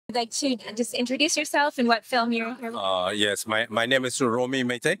Like to just introduce yourself and what film you're here with? Yes, my name is Romi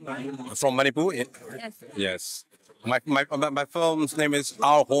Meitei from Manipur. Yes. Yes. My film's name is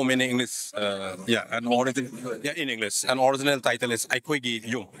Our Home in English. In English. An original title is EIKHOIGI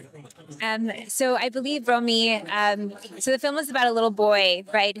YUM. So I believe Romi, so the film is about a little boy,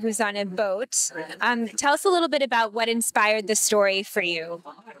 right, who's on a boat. Tell us a little bit about what inspired the story for you.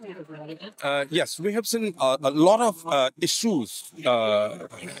 Yes, we have seen a lot of issues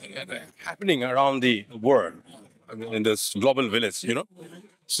happening around the world in this global village, you know.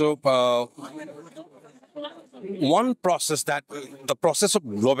 So one process that the process of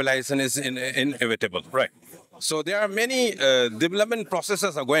globalization is inevitable, right? So there are many development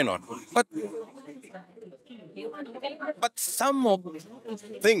processes are going on, but some of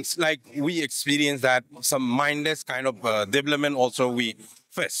things like we experience that some mindless kind of development also we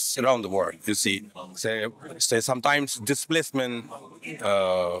face around the world. You see, say sometimes displacement.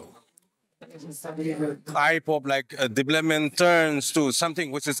 Type of like development turns to something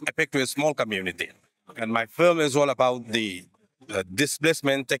which is epic to a small community. And my film is all about the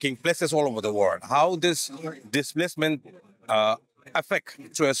displacement taking places all over the world. How this displacement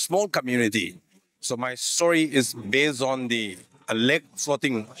affect to a small community. So my story is based on the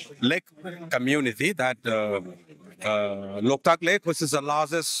floating lake community that Loktak Lake, which is the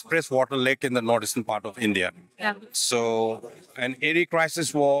largest freshwater lake in the northeastern part of India. Yeah. So an area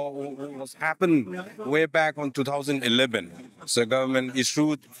crisis was happened way back on 2011. So government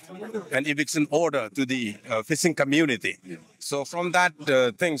issued an eviction order to the fishing community. So from that,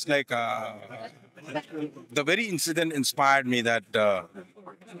 things like the very incident inspired me that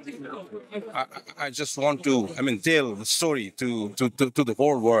I just want to, tell the story to the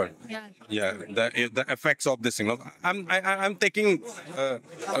whole world. Yeah. Yeah, the effects of this thing. I'm taking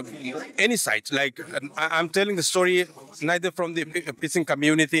any side. Like I'm telling the story neither from the fishing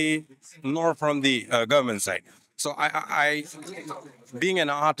community nor from the government side. So I being an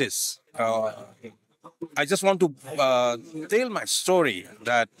artist, I just want to tell my story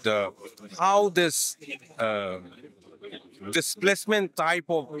that how this displacement type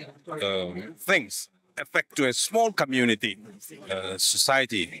of things affect to a small community,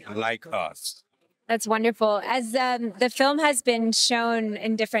 society like us. That's wonderful. As the film has been shown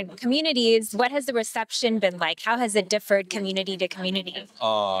in different communities, what has the reception been like? How has it differed community to community?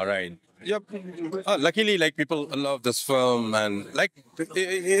 Right. Yep. Luckily, like people love this film, and like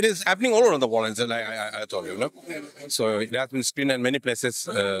it is happening all around the world. Like I told you, no? So it has been screened in many places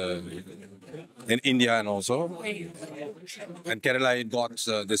in India and also and Kerala. It got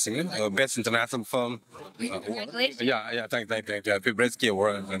this thing, best international film. Congratulations. Yeah. Thank you. Fibreski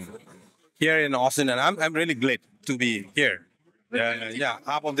Award and here in Austin, and I'm really glad to be here.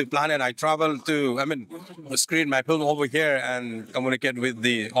 Half of the planet I travel to, screen my film over here and communicate with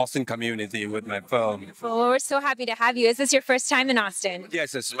the Austin community with my film. Well, we're so happy to have you. Is this your first time in Austin?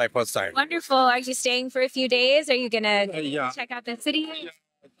 Yes, this is my first time. Wonderful. Are you staying for a few days? Are you going to check out the city?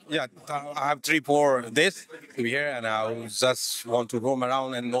 Yeah, I have 3-4 days to be here, and I just want to roam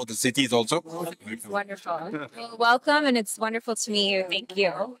around and know the cities also. Wonderful. Well, welcome, and it's wonderful to meet you. Thank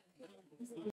you.